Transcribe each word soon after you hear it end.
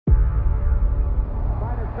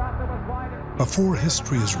Before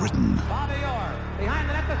history is written,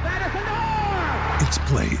 it's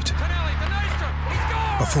played.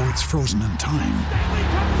 Before it's frozen in time,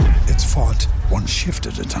 it's fought one shift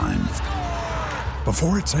at a time.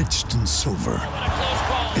 Before it's etched in silver,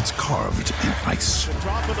 it's carved in ice.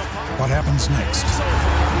 What happens next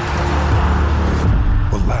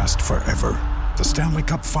will last forever. The Stanley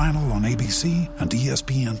Cup Final on ABC and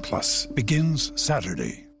ESPN Plus begins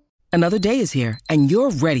Saturday. Another day is here, and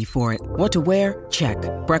you're ready for it. What to wear? Check.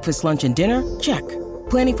 Breakfast, lunch, and dinner? Check.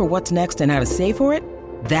 Planning for what's next and how to save for it?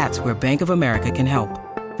 That's where Bank of America can help.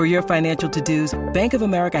 For your financial to-dos, Bank of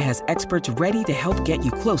America has experts ready to help get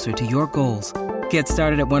you closer to your goals. Get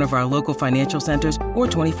started at one of our local financial centers or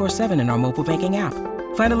 24/7 in our mobile banking app.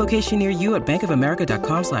 Find a location near you at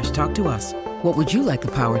bankofamerica.com/talktous. What would you like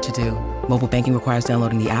the power to do? Mobile banking requires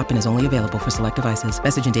downloading the app and is only available for select devices.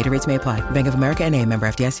 Message and data rates may apply. Bank of America NA, member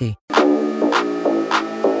FDIC.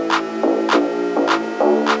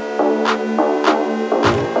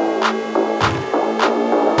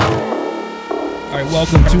 All right,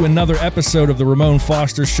 welcome to another episode of the Ramon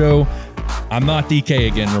Foster Show. I'm not DK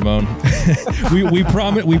again, Ramon. we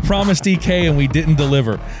promised DK and we didn't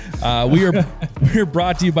deliver. We're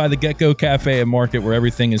brought to you by the Get-Go Cafe and Market, where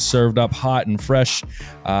everything is served up hot and fresh.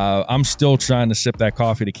 I'm still trying to sip that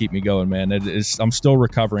coffee to keep me going, man. I'm still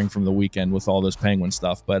recovering from the weekend with all this Penguin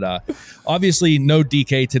stuff. But obviously, no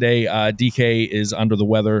DK today. DK is under the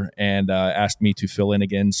weather and asked me to fill in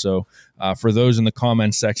again. So for those in the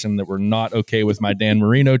comments section that were not okay with my Dan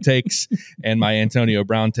Marino takes and my Antonio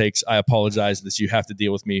Brown takes, I apologize that you have to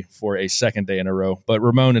deal with me for a second day in a row. But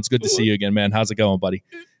Ramon, it's good to see you again, man. How's it going, buddy?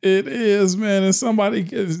 It is, man.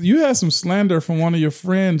 And you had some slander from one of your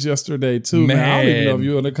friends yesterday, too, man. I don't even know if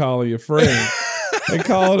you want to call her your friend. They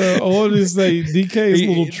called her, what did they say, DK's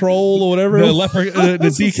little troll or whatever.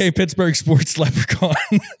 The DK Pittsburgh Sports Leprechaun.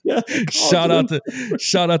 Yeah, shout out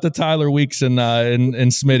to Tyler Weeks and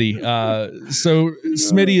Smitty. So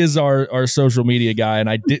Smitty is our social media guy, and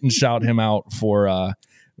I didn't shout him out for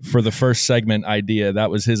the first segment idea. That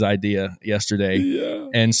was his idea yesterday. Yeah.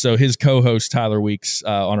 And so his co-host Tyler Weeks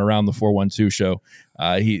on Around the 412 show,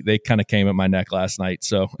 they kind of came at my neck last night.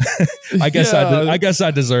 So I guess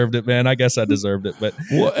I deserved it, man. I guess I deserved it. But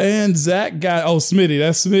and Zach got Smitty.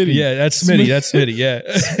 That's Smitty. Yeah, that's Smitty. That's Smitty. Yeah.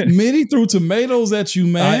 Smitty threw tomatoes at you,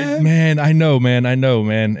 man. I know, man.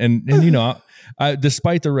 And you know,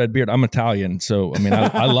 despite the red beard, I'm Italian, so I mean,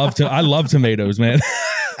 I love tomatoes, man.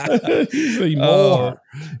 More.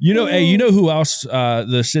 You know who else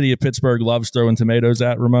the city of Pittsburgh loves throwing tomatoes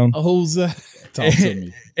at, Ramon? Who's that? Talk to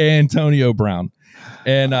me. Antonio Brown.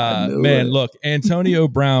 And look, Antonio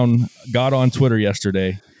Brown got on Twitter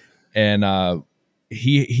yesterday, and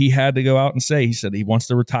he had to go out and he said he wants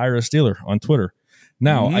to retire a Steeler on Twitter.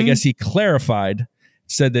 Now, I guess he clarified,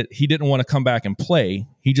 said that he didn't want to come back and play.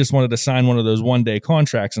 He just wanted to sign one of those one-day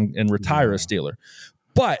contracts and retire a Steeler.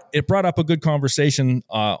 But it brought up a good conversation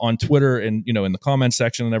on Twitter and, you know, in the comment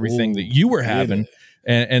section and everything that you were having.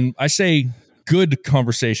 And I say good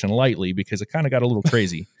conversation lightly because it kind of got a little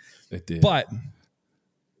crazy. It did. But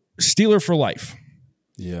Steeler for life.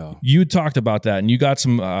 Yeah. You talked about that and you got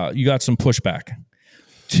some pushback.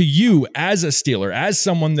 To you as a Steeler, as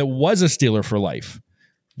someone that was a Steeler for life,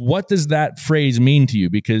 what does that phrase mean to you?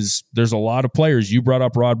 Because there's a lot of players. You brought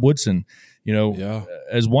up Rod Woodson, you know,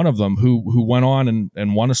 as one of them who went on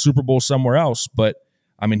and won a Super Bowl somewhere else. But,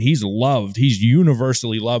 I mean, he's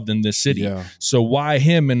universally loved in this city. Yeah. So why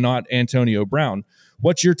him and not Antonio Brown?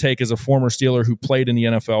 What's your take as a former Steeler who played in the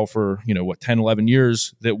NFL for, 10, 11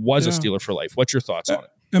 years that was a Steeler for life? What's your thoughts on it?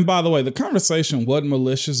 And by the way, the conversation wasn't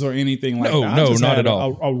malicious or anything like that. No, not at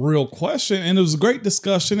all. A real question, and it was a great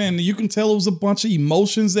discussion, and you can tell it was a bunch of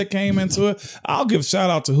emotions that came into it. I'll give a shout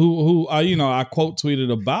out to who I quote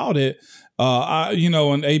tweeted about it.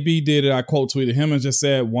 And AB did it. I quote tweeted him and just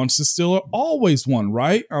said, "Once a Steeler, always one."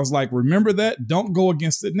 Right? I was like, remember that. Don't go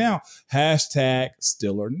against it now.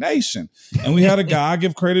 #Steeler Nation. And we had a guy, I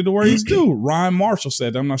give credit to where he's due. Ryan Marshall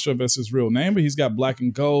said, I'm not sure if that's his real name, but he's got black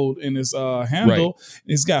and gold in his handle. Right.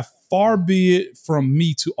 He's got, far be it from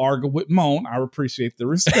me to argue with Moan. I appreciate the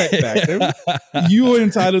respect back there. You are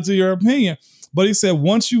entitled to your opinion. But he said,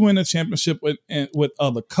 once you win a championship with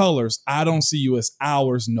other colors, I don't see you as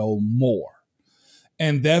ours no more.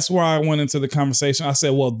 And that's where I went into the conversation. I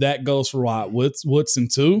said, well, that goes for Rod Woodson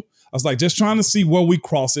too. I was like, just trying to see where we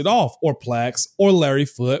cross it off, or Plax, or Larry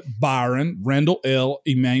Foote, Byron, Randall L.,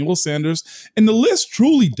 Emmanuel Sanders. And the list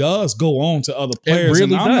truly does go on to other players. It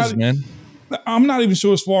really does, man. I'm not even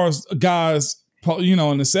sure as far as guys,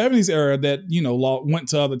 in the 70s era that, went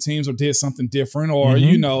to other teams or did something different, or,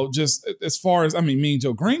 just as far as, me and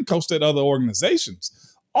Joe Green coached at other organizations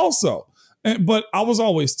also. But I was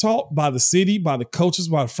always taught by the city, by the coaches,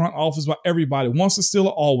 by the front office, by everybody. Once a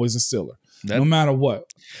Steeler, always a Steeler, no matter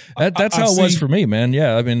what. That's how it was for me, man.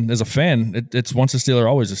 Yeah, I mean, as a fan, it's once a Steeler,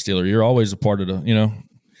 always a Steeler. You're always a part of the,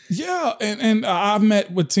 Yeah, and I've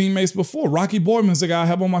met with teammates before. Rocky Boydman's the guy I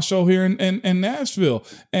have on my show here in Nashville,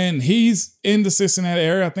 and he's in the Cincinnati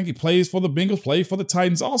area. I think he plays for the Bengals, played for the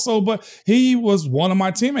Titans also, but he was one of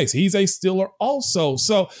my teammates. He's a Steeler also.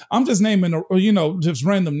 So I'm just naming, just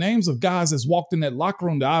random names of guys that's walked in that locker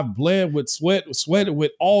room that I've bled with, sweated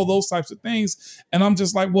with, all those types of things. And I'm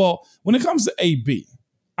just like, well, when it comes to AB,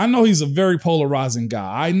 I know he's a very polarizing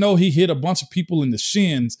guy. I know he hit a bunch of people in the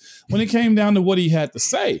shins when it came down to what he had to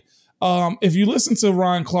say. If you listen to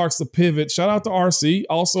Ryan Clark's The Pivot, shout out to RC,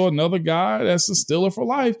 also another guy that's a Steeler for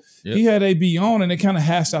life. Yep. He had AB on, and they kind of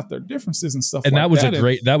hashed out their differences and stuff. And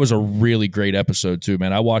like that was a really great episode too,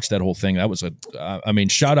 man. I watched that whole thing. That was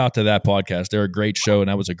shout out to that podcast. They're a great show, and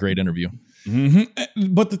that was a great interview.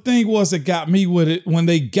 Mm-hmm. But the thing was that got me with it when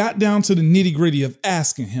they got down to the nitty gritty of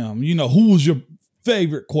asking him, who was your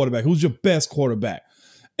favorite quarterback? Who's your best quarterback?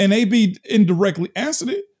 And AB indirectly answered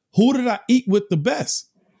it. Who did I eat with the best?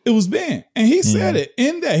 It was Ben. And he said it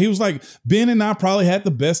in that. He was like, Ben and I probably had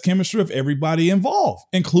the best chemistry of everybody involved,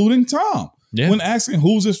 including Tom. Yeah. When asking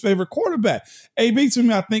who's his favorite quarterback, AB to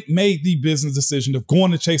me, I think, made the business decision of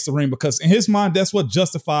going to chase the ring because in his mind, that's what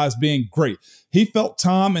justifies being great. He felt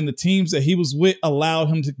Tom and the teams that he was with allowed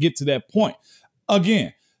him to get to that point.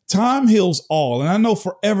 Again, time heals all. And I know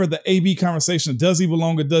forever the AB conversation, does he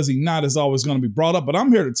belong or does he not, is always going to be brought up. But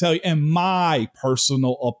I'm here to tell you, in my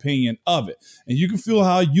personal opinion of it, and you can feel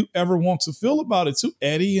how you ever want to feel about it to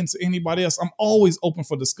Eddie and to anybody else. I'm always open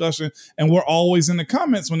for discussion. And we're always in the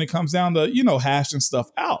comments when it comes down to, hashing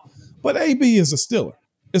stuff out. But AB is a Steeler.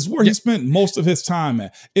 It's where he spent most of his time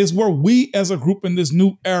at. It's where we as a group in this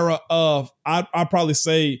new era of, I'd probably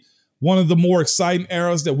say, one of the more exciting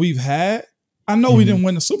eras that we've had. I know he didn't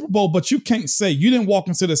win the Super Bowl, but you can't say you didn't walk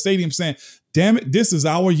into the stadium saying, damn it, this is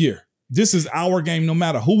our year. This is our game, no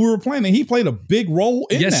matter who we were playing. And he played a big role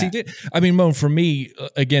in that. Yes, he did. I mean, Moan, for me,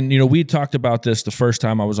 again, we talked about this the first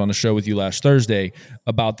time I was on the show with you last Thursday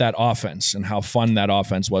about that offense and how fun that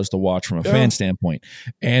offense was to watch from a fan standpoint.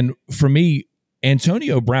 And for me,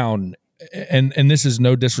 Antonio Brown, and this is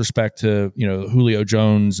no disrespect to, Julio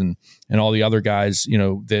Jones and all the other guys,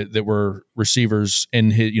 that were receivers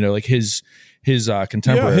in his, his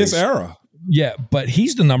contemporaries. Yeah, his era. Yeah, but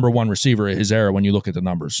he's the number one receiver at his era when you look at the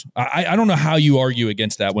numbers. I don't know how you argue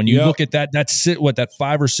against that. When you look at that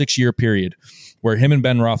 5 or 6 year period where him and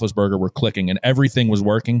Ben Roethlisberger were clicking and everything was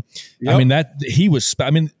working. Yep. I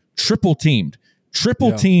mean, triple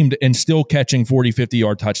teamed and still catching 40,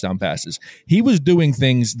 50-yard touchdown passes. He was doing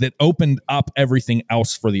things that opened up everything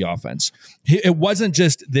else for the offense. It wasn't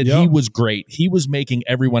just that he was great. He was making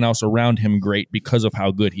everyone else around him great because of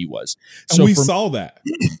how good he was. And we saw that.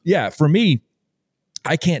 Yeah, for me,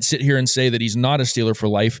 I can't sit here and say that he's not a Steeler for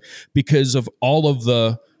life because of all of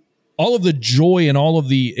the joy and all of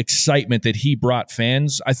the excitement that he brought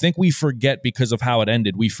fans. I think we forget because of how it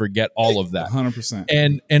ended. We forget all of that.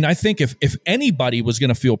 100%. And I think if anybody was going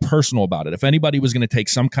to feel personal about it, if anybody was going to take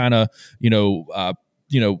some kind of,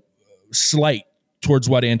 slight towards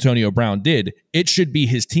what Antonio Brown did, it should be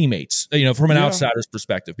his teammates, from an outsider's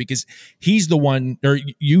perspective, because he's the one, or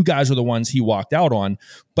you guys are the ones he walked out on.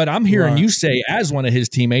 But I'm hearing you say as one of his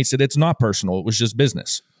teammates that it's not personal. It was just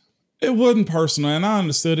business. It wasn't personal, and I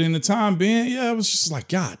understood it in the time being. Yeah, it was just like,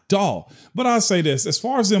 God, dog. But I'll say this. As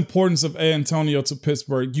far as the importance of Antonio to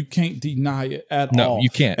Pittsburgh, you can't deny it at all. No, you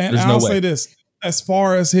can't. And There's no way. I'll say this. As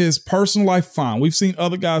far as his personal life, fine. We've seen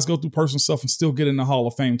other guys go through personal stuff and still get in the Hall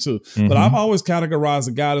of Fame too. Mm-hmm. But I've always categorized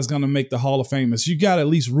a guy that's going to make the Hall of Fame as you got to at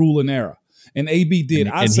least rule an era. And AB did.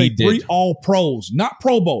 I'd say 3 All-Pros, not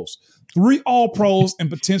Pro Bowls. 3 All-Pros and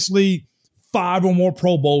potentially 5 or more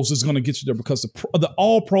Pro Bowls is going to get you there because the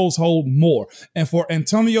All-Pros hold more. And for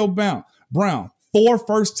Antonio Brown, 4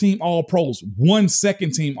 first-team All-Pros, 1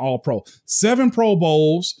 second-team All-Pro, 7 Pro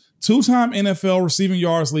Bowls, 2-time NFL receiving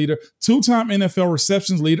yards leader, 2-time NFL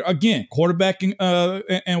receptions leader, again, quarterbacking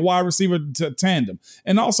and wide receiver tandem,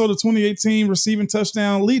 and also the 2018 receiving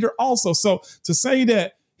touchdown leader also. So to say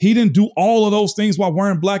that he didn't do all of those things while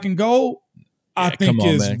wearing black and gold, I think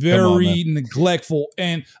is very neglectful.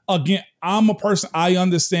 And again, I'm a person, I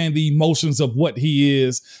understand the emotions of what he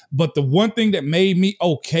is, but the one thing that made me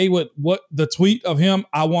okay with what the tweet of him,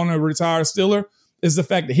 I want to retire Steeler, is the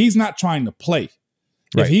fact that he's not trying to play.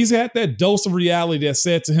 Right. If he's had that dose of reality that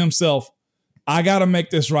said to himself, I got to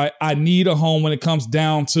make this right. I need a home when it comes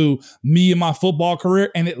down to me and my football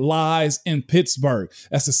career, and it lies in Pittsburgh.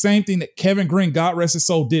 That's the same thing that Kevin Green, God rest his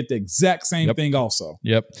soul, did the exact same thing also.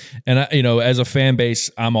 Yep. And, as a fan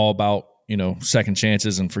base, I'm all about, second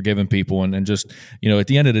chances and forgiving people. And just, at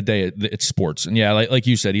the end of the day, it's sports. And yeah, like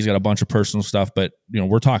you said, he's got a bunch of personal stuff, but,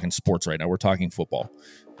 we're talking sports right now. We're talking football.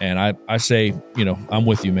 And I say, I'm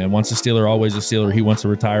with you, man. Once a Steeler, always a Steeler. He wants to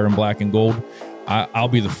retire in black and gold. I'll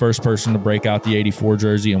be the first person to break out the 84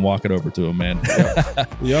 jersey and walk it over to him, man.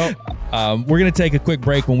 Yep. We're going to take a quick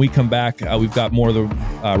break. When we come back, we've got more of the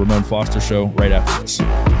Ramon Foster Show right after this.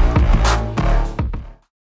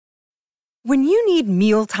 When you need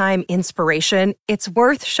mealtime inspiration, it's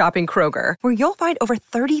worth shopping Kroger, where you'll find over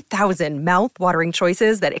 30,000 mouth-watering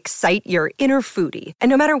choices that excite your inner foodie. And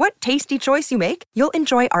no matter what tasty choice you make, you'll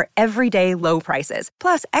enjoy our everyday low prices,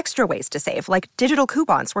 plus extra ways to save, like digital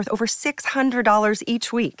coupons worth over $600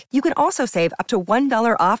 each week. You can also save up to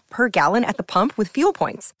 $1 off per gallon at the pump with fuel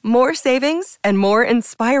points. More savings and more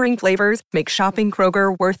inspiring flavors make shopping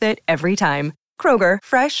Kroger worth it every time. Kroger,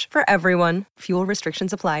 fresh for everyone. Fuel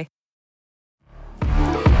restrictions apply.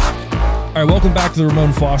 All right, welcome back to the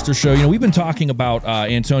Ramon Foster Show. We've been talking about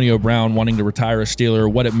Antonio Brown wanting to retire a Steeler,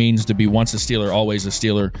 what it means to be once a Steeler, always a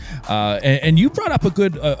Steeler. And you brought up a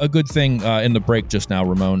good thing in the break just now,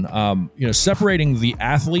 Ramon. Separating the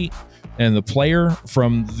athlete and the player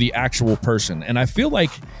from the actual person. And I feel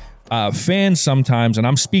like fans sometimes, and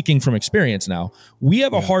I'm speaking from experience now, we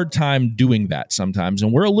have a hard time doing that sometimes,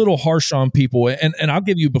 and we're a little harsh on people. And I'll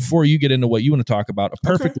give you, before you get into what you want to talk about, a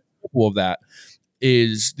perfect example of that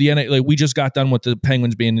is we just got done with the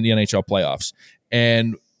Penguins being in the NHL playoffs,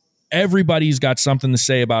 and everybody's got something to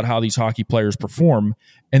say about how these hockey players perform.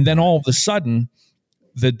 And then all of a sudden,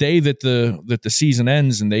 the day that the season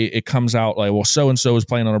ends and it comes out like, well, so-and-so is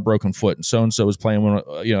playing on a broken foot, and so-and-so is playing when,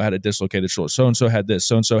 had a dislocated shoulder. So-and-so had this,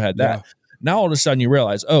 so-and-so had that. Yeah. Now all of a sudden you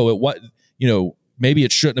realize, maybe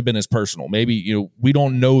it shouldn't have been as personal. Maybe, we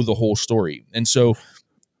don't know the whole story. And so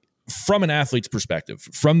from an athlete's perspective,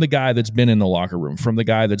 from the guy that's been in the locker room, from the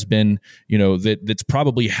guy that's been, that's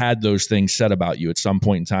probably had those things said about you at some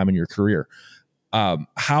point in time in your career,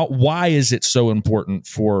 why is it so important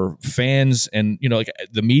for fans and,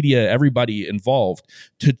 the media, everybody involved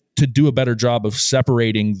to do a better job of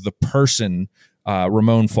separating the person,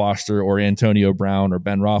 Ramon Foster or Antonio Brown or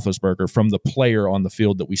Ben Roethlisberger, from the player on the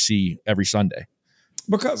field that we see every Sunday?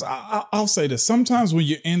 Because I'll say this, sometimes when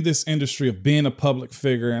you're in this industry of being a public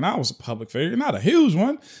figure, and I was a public figure, not a huge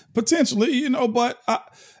one, potentially, but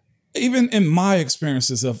even in my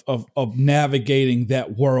experiences of navigating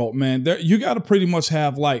that world, man, you got to pretty much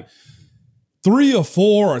have like 3 or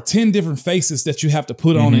 4 or 10 different faces that you have to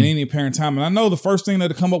put on in any apparent time. And I know the first thing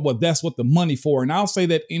that'll come up with, that's what the money for. And I'll say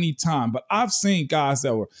that any time, but I've seen guys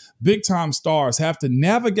that were big time stars have to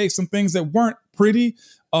navigate some things that weren't pretty.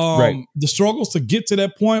 The struggles to get to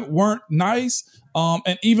that point weren't nice.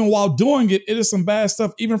 And even while doing it, it is some bad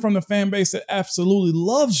stuff, even from the fan base that absolutely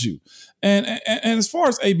loves you. And as far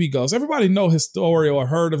as AB goes, everybody know his story or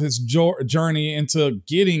heard of his journey into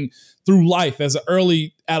getting through life as an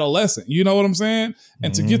early adolescent. You know what I'm saying?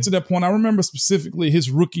 And to get to that point, I remember specifically his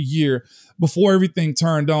rookie year before everything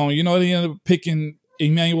turned on. They ended up picking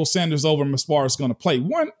Emmanuel Sanders over him as far as going to play.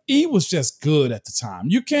 One, he was just good at the time.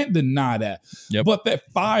 You can't deny that. Yep. But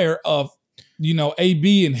that fire of,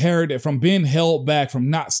 AB inherited from being held back from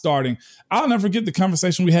not starting. I'll never forget the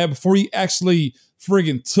conversation we had before he actually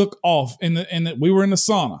friggin' took off. We were in the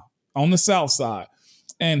sauna on the South Side,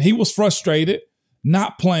 and he was frustrated,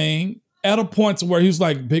 not playing, at a point to where he was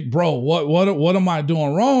like, "Big bro, what am I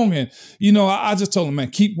doing wrong?" And I just told him,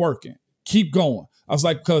 man, keep working, keep going. I was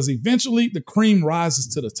like, because eventually the cream rises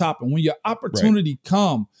to the top. And when your opportunity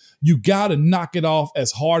come, you got to knock it off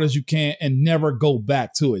as hard as you can and never go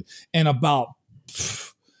back to it. And about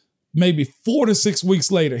maybe 4 to 6 weeks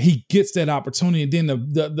later, he gets that opportunity. And then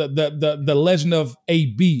the legend of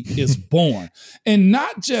AB is born. And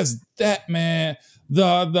not just that, man.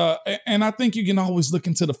 And I think you can always look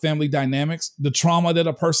into the family dynamics, the trauma that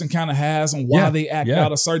a person kind of has and why they act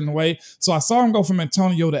out a certain way. So I saw him go from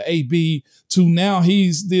Antonio to AB to now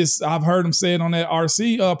he's this, I've heard him say it on that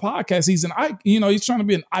RC podcast. He's an icon, he's trying to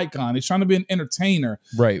be an icon. He's trying to be an entertainer.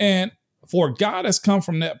 Right. And for a guy that's come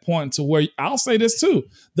from that point to where, I'll say this too,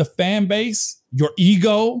 the fan base, your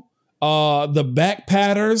ego, the back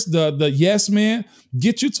patters, the yes men,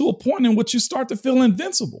 get you to a point in which you start to feel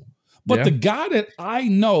invincible. But the guy that I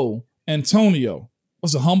know, Antonio,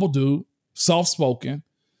 was a humble dude, soft-spoken.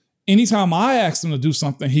 Anytime I asked him to do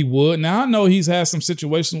something, he would. Now, I know he's had some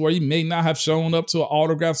situations where he may not have shown up to an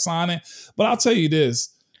autograph signing, but I'll tell you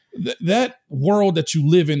this. that world that you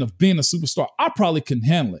live in of being a superstar, I probably couldn't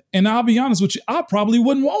handle it. And I'll be honest with you, I probably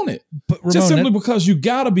wouldn't want it. But Ramon, just simply because you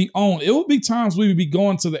got to be on. It would be times we would be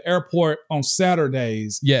going to the airport on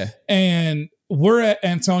Saturdays. Yeah. And we're at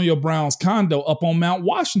Antonio Brown's condo up on Mount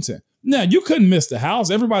Washington. Now, you couldn't miss the house.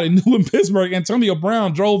 Everybody knew in Pittsburgh, Antonio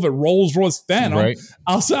Brown drove a Rolls-Royce Phantom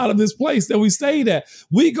outside of this place that we stayed at.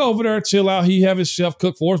 We go over there, chill out. He have his chef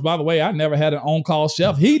cook for us. By the way, I never had an on-call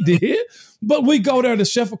chef. He did. But we go there, the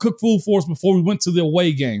chef would cook food for us before we went to the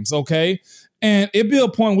away games, okay? And it'd be a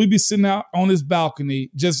point we'd be sitting out on this balcony,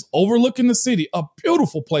 just overlooking the city. A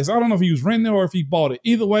beautiful place. I don't know if he was renting it or if he bought it.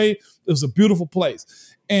 Either way, it was a beautiful place.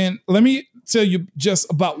 And let me tell you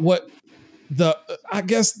just about what the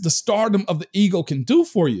stardom of the Eagle can do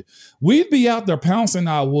for you. We'd be out there pouncing,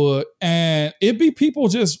 I would, and it'd be people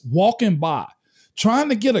just walking by, trying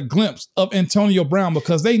to get a glimpse of Antonio Brown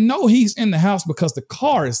because they know he's in the house because the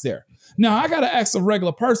car is there. Now, I got to ask a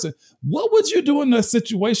regular person, what would you do in that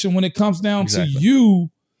situation when it comes down to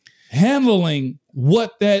you handling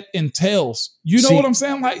what that entails? You know what I'm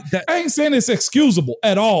saying? Like, I ain't saying it's excusable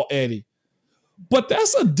at all, Eddie, but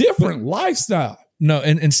that's a different lifestyle. No,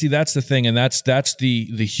 and see, that's the thing, and that's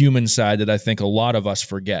the human side that I think a lot of us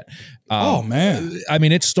forget. Oh man, I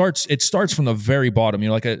mean, it starts from the very bottom. You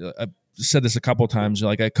know, like I said this a couple of times.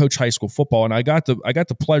 Like I coach high school football, and I got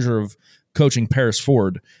the pleasure of coaching Paris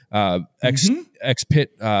Ford, ex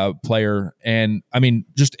Pitt player, and I mean,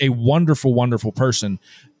 just a wonderful, wonderful person.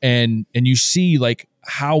 And you see like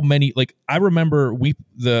how many, like I remember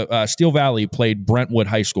the Steel Valley played Brentwood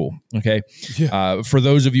High School. Okay. Yeah. For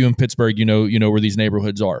those of you in Pittsburgh, you know where these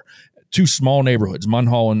neighborhoods are. Two small neighborhoods,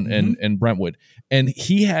 Munhall and Brentwood. And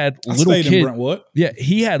he had little kids. In Brentwood. Yeah.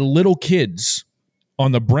 He had little kids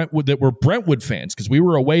on the Brentwood that were Brentwood fans because we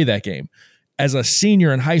were away that game as a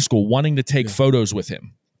senior in high school wanting to take photos with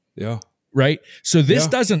him. Yeah. Right. So this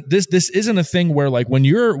isn't a thing where like when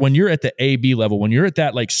you're at the AB level, when you're at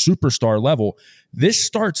that like superstar level, this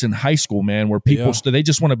starts in high school, man, where people, they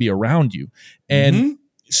just want to be around you. And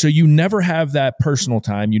so you never have that personal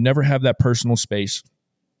time. You never have that personal space.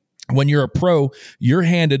 When you're a pro, you're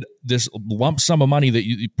handed this lump sum of money that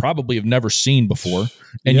you probably have never seen before.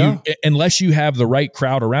 And you, unless you have the right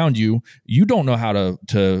crowd around you, you don't know how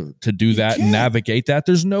to do that and navigate that.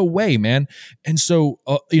 There's no way, man. And so,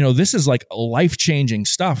 this is like life-changing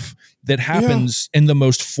stuff that happens in the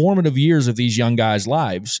most formative years of these young guys'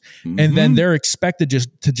 lives. And then they're expected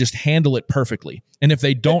to just handle it perfectly. And if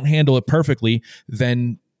they don't handle it perfectly,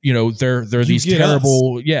 then, they're these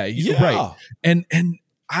terrible, right. And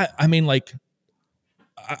I mean, like,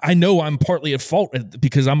 I know I'm partly at fault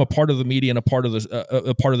because I'm a part of the media and a part of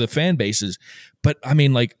the fan bases, but I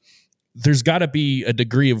mean, like, there's got to be a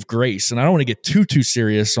degree of grace, and I don't want to get too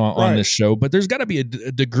serious on this show, but there's got to be a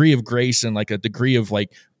degree of grace and like a degree of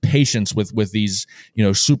like patience with these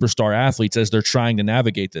superstar athletes as they're trying to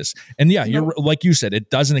navigate this. And you're like you said, it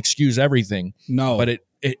doesn't excuse everything. No, but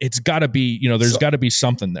it's got to be there's got to be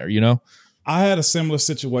something there. I had a similar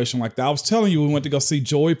situation like that. I was telling you, we went to go see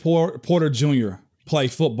Joey Porter Jr. play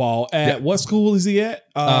football at what school is he at?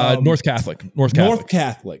 North Catholic.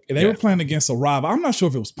 And they were playing against a rival. I'm not sure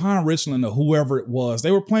if it was Pine Richland or whoever it was. They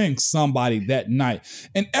were playing somebody that night,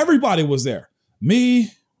 and everybody was there.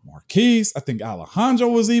 Me, Marquise, I think Alejandro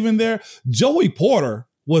was even there. Joey Porter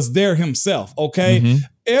was there himself. Okay,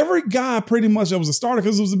 every guy pretty much that was a starter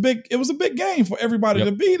because it was a big game for everybody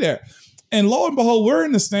to be there. And lo and behold, we're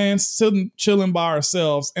in the stands chilling by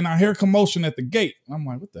ourselves, and I hear commotion at the gate. I'm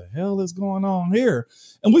like, what the hell is going on here?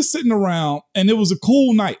 And we're sitting around, and it was a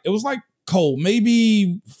cool night. It was like cold,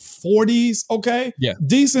 maybe 40s, okay? Yeah.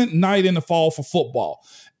 Decent night in the fall for football.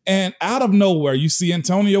 And out of nowhere, you see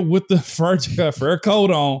Antonio with the fur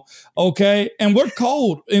coat on, okay? And we're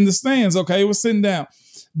cold in the stands, okay? We're sitting down.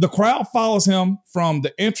 The crowd follows him from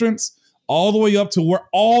the entrance all the way up to where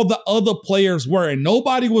all the other players were, and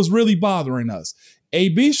nobody was really bothering us.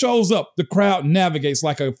 AB shows up, the crowd navigates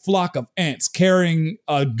like a flock of ants carrying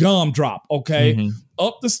a gumdrop, okay,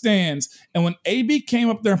 up the stands. And when AB came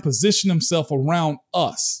up there and positioned himself around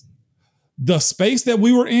us, the space that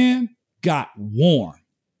we were in got warm.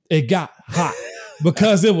 It got hot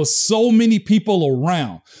because there was so many people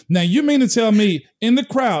around. Now, you mean to tell me in the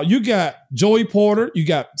crowd, you got Joey Porter, you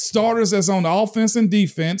got starters that's on the offense and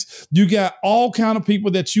defense, you got all kind of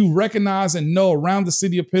people that you recognize and know around the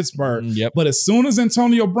city of Pittsburgh. But as soon as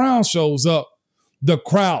Antonio Brown shows up, the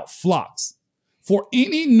crowd flocks. For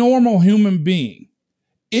any normal human being,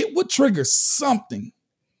 it would trigger something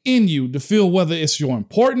in you to feel whether it's your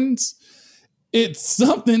importance, it's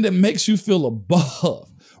something that makes you feel above.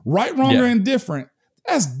 Right, wrong, or indifferent,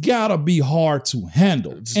 that's gotta be hard to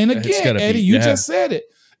handle. And again, Eddie, you just said it.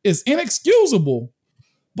 is inexcusable,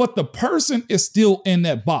 but the person is still in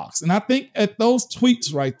that box. And I think at those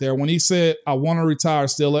tweets right there, when he said, I want to retire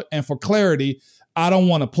Steeler, and for clarity, I don't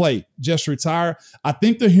want to play, just retire, I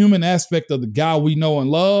think the human aspect of the guy we know and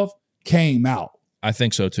love came out. I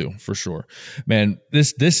think so too, for sure, man.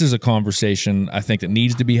 This is a conversation I think that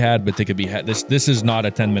needs to be had, but they could be had. This is not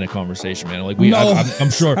a 10-minute conversation, man. Like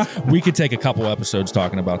I'm sure we could take a couple episodes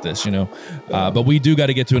talking about this, but we do got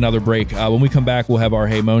to get to another break. When we come back, we'll have our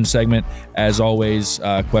Hey Moan segment. As always,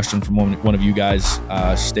 question from one of you guys.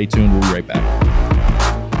 Stay tuned. We'll be right back.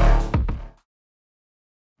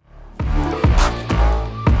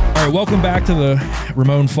 All right, welcome back to the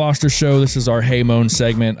Ramon Foster Show. This is our Hey Moan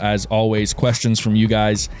segment. As always, questions from you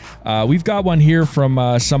guys. We've got one here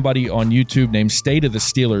from somebody on YouTube named State of the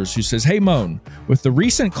Steelers who says, Hey Moan, with the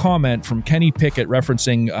recent comment from Kenny Pickett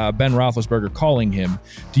referencing Ben Roethlisberger calling him,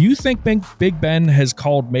 do you think Big Ben has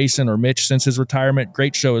called Mason or Mitch since his retirement?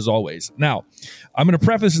 Great show as always. Now, I'm going to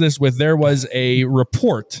preface this with there was a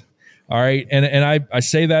report. All right. And I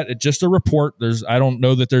say that it's just a report. I don't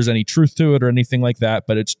know that there's any truth to it or anything like that,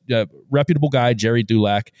 but it's a reputable guy, Jerry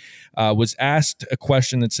Dulac, was asked a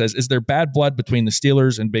question that says, is there bad blood between the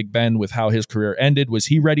Steelers and Big Ben with how his career ended? Was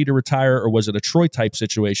he ready to retire, or was it a Troy type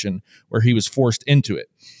situation where he was forced into it?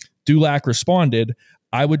 Dulac responded,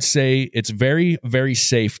 I would say it's very, very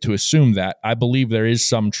safe to assume that. I believe there is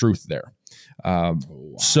some truth there.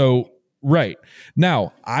 So right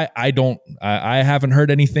now, I haven't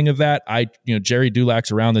heard anything of that. Jerry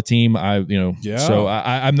Dulac's around the team. So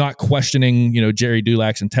I'm not questioning, Jerry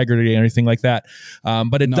Dulac's integrity or anything like that.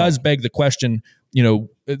 But it does beg the question.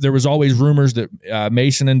 There was always rumors that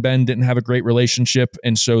Mason and Ben didn't have a great relationship.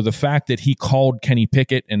 And so the fact that he called Kenny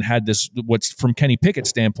Pickett and had what's from Kenny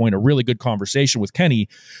Pickett's standpoint, a really good conversation with Kenny,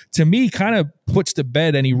 to me kind of puts to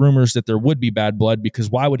bed any rumors that there would be bad blood,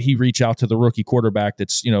 because why would he reach out to the rookie quarterback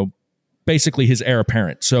that's, basically his heir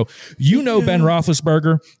apparent. So Ben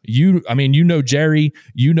Roethlisberger, Jerry,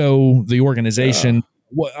 the organization.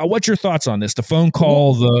 What's your thoughts on this? The phone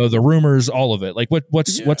call, the rumors, all of it. Like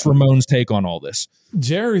what's Ramon's take on all this?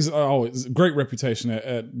 Jerry's always great reputation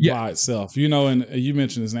by itself, and you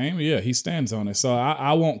mentioned his name. Yeah, he stands on it. So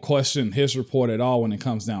I won't question his report at all when it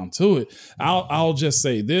comes down to it. I'll just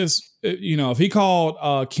say this, if he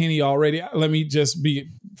called Kenny already, let me just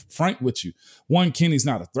be frank with you. One, Kenny's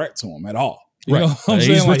not a threat to him at all. You know what I'm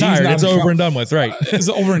saying? He's retired. It's over and done with, right? It's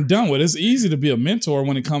over and done with. It's easy to be a mentor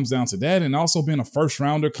when it comes down to that, and also being a first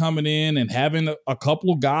rounder coming in and having a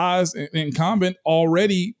couple of guys incumbent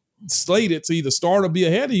already slated to either start or be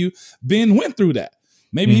ahead of you. Ben went through that.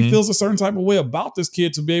 Maybe he feels a certain type of way about this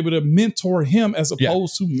kid to be able to mentor him as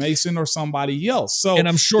opposed to Mason or somebody else. So, and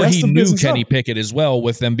I'm sure he knew Kenny Pickett as well,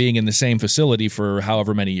 with them being in the same facility for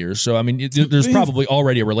however many years. So, I mean, there's probably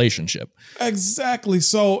already a relationship. Exactly.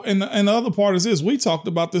 So, and the other part is this. We talked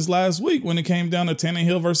about this last week when it came down to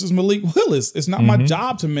Tannehill versus Malik Willis. It's not my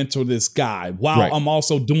job to mentor this guy while I'm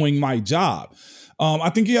also doing my job. I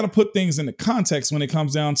think you got to put things into context when it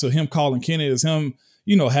comes down to him calling Kenny as him,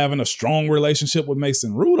 having a strong relationship with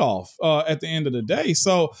Mason Rudolph at the end of the day.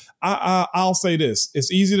 So I'll say this.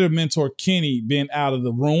 It's easier to mentor Kenny being out of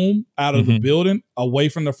the room, out of the building, away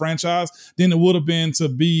from the franchise, than it would have been to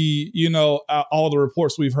be, all the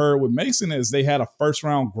reports we've heard with Mason is they had a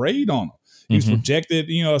first-round grade on him. He was projected,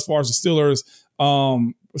 as far as the Steelers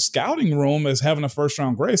scouting room as having a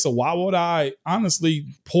first-round grade. So why would I honestly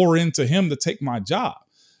pour into him to take my job?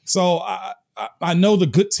 So I know the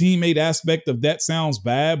good teammate aspect of that sounds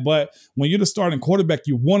bad, but when you're the starting quarterback,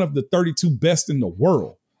 you're one of the 32 best in the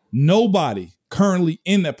world. Nobody currently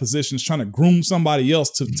in that position is trying to groom somebody else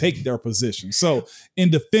to take their position. So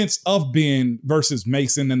in defense of Ben versus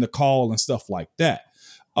Mason and the call and stuff like that,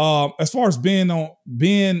 as far as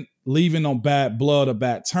Ben leaving on bad blood or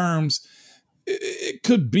bad terms, it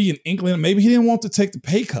could be an inkling. Maybe he didn't want to take the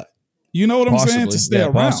pay cut. You know what I'm saying? To stay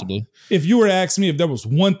around. Possibly. If you were to ask me if there was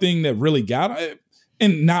one thing that really got him,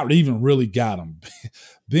 and not even really got him,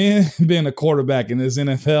 being a quarterback in this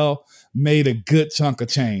NFL made a good chunk of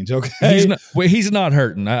change. Okay, he's not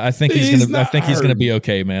hurting. I think he's gonna be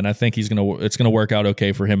okay, man. I think it's gonna work out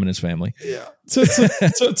okay for him and his family. Yeah.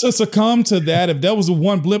 To succumb to that, if that was a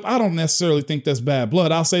one blip, I don't necessarily think that's bad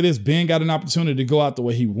blood. I'll say this: Ben got an opportunity to go out the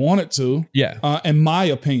way he wanted to. Yeah. In my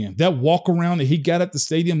opinion, that walk around that he got at the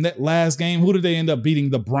stadium that last game, who did they end up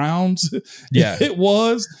beating? The Browns. Yeah. It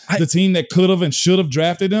was the team that could have and should have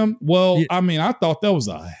drafted him. Well, I mean, I thought that was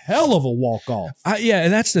a hell of a walk off.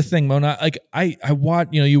 And that's the thing, Mona. I watch.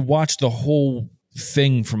 You watch the whole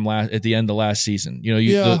thing from at the end of last season.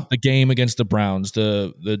 The game against the Browns,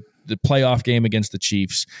 the playoff game against the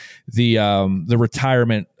Chiefs, the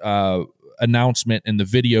retirement announcement and the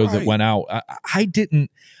video that went out, I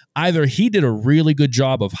didn't. Either he did a really good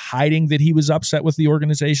job of hiding that he was upset with the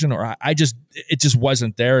organization, or it just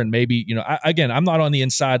wasn't there. And maybe, I'm not on the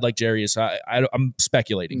inside like Jerry is. I'm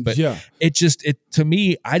speculating, but to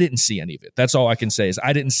me, I didn't see any of it. That's all I can say is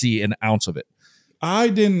I didn't see an ounce of it. I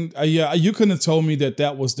didn't. You couldn't have told me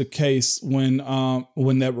that was the case when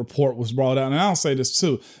that report was brought out. And I'll say this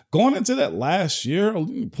too: going into that last year,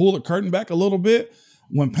 pull the curtain back a little bit.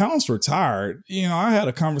 When Pounce retired, I had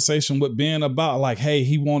a conversation with Ben about like, hey,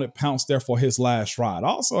 he wanted Pounce there for his last ride.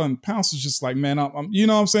 Also, and Pounce was just like, man, I'm you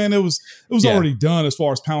know what I'm saying? It was already done as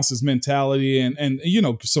far as Pounce's mentality and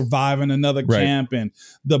surviving another camp and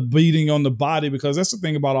the beating on the body, because that's the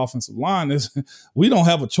thing about offensive line is we don't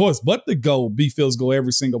have a choice but to go B-Fields go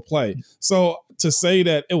every single play. So to say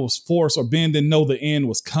that it was forced or Ben didn't know the end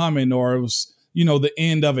was coming or it was, the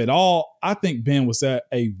end of it all, I think Ben was at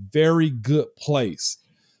a very good place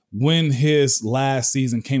when his last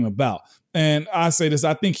season came about. And I say this,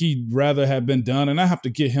 I think he'd rather have been done, and I have to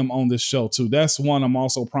get him on this show too. That's one I'm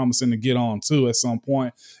also promising to get on too at some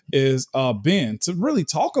point is Ben, to really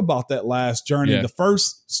talk about that last journey, the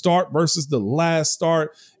first start versus the last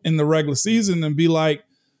start in the regular season, and be like,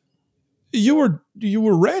 you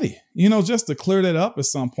were ready, just to clear that up at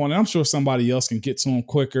some point. And I'm sure somebody else can get to him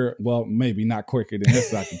quicker. Well, maybe not quicker than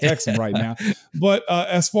this. I can text him right now. But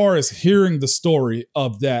as far as hearing the story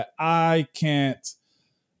of that, I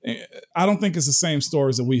don't think it's the same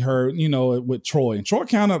stories that we heard, with Troy. And Troy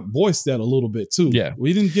kind of voiced that a little bit too. Yeah.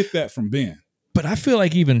 We didn't get that from Ben. But I feel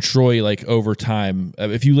like even Troy, like over time,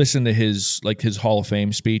 if you listen to his Hall of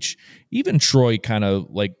Fame speech, even Troy kind of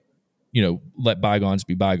like, let bygones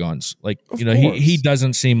be bygones. Like, he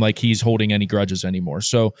doesn't seem like he's holding any grudges anymore.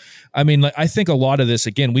 So, I mean, I think a lot of this,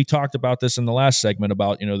 again, we talked about this in the last segment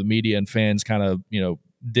about, the media and fans kind of,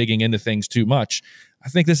 digging into things too much. I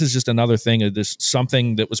think this is just another thing of this,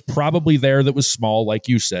 something that was probably there that was small, like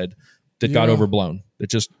you said, that got overblown. That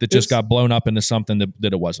just got blown up into something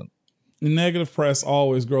that it wasn't. The negative press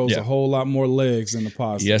always grows a whole lot more legs than the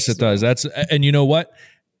positive. Yes, it does. And you know what?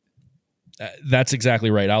 That's exactly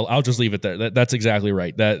right. I'll just leave it there. That's exactly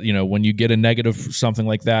right. That, when you get a negative something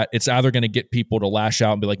like that, it's either going to get people to lash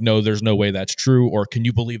out and be like, no, there's no way that's true. Or can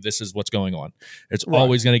you believe this is what's going on? It's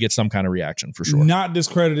always going to get some kind of reaction for sure. Not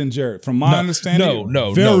discrediting Jarrett. From my understanding,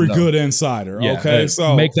 very good insider. Yeah, okay.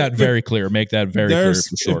 So make that very clear. Make that very clear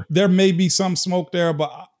for sure. There may be some smoke there,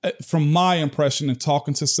 but from my impression in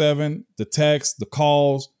talking to Seven, the texts, the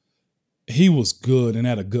calls, he was good and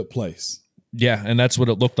at a good place. Yeah, and that's what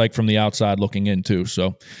it looked like from the outside looking in too.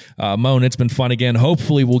 So, Moan, it's been fun again.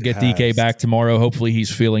 Hopefully we'll get DK back tomorrow. Hopefully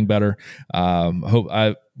he's feeling better.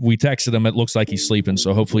 We texted him. It looks like he's sleeping,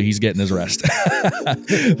 so hopefully he's getting his rest.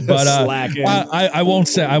 But I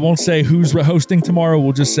won't say who's hosting tomorrow.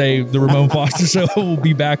 We'll just say the Ramon Foster Show will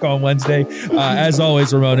be back on Wednesday. As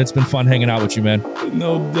always, Ramon, it's been fun hanging out with you, man.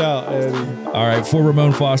 No doubt, Eddie. All right, for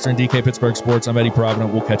Ramon Foster and DK Pittsburgh Sports, I'm Eddie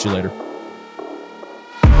Provident. We'll catch you later.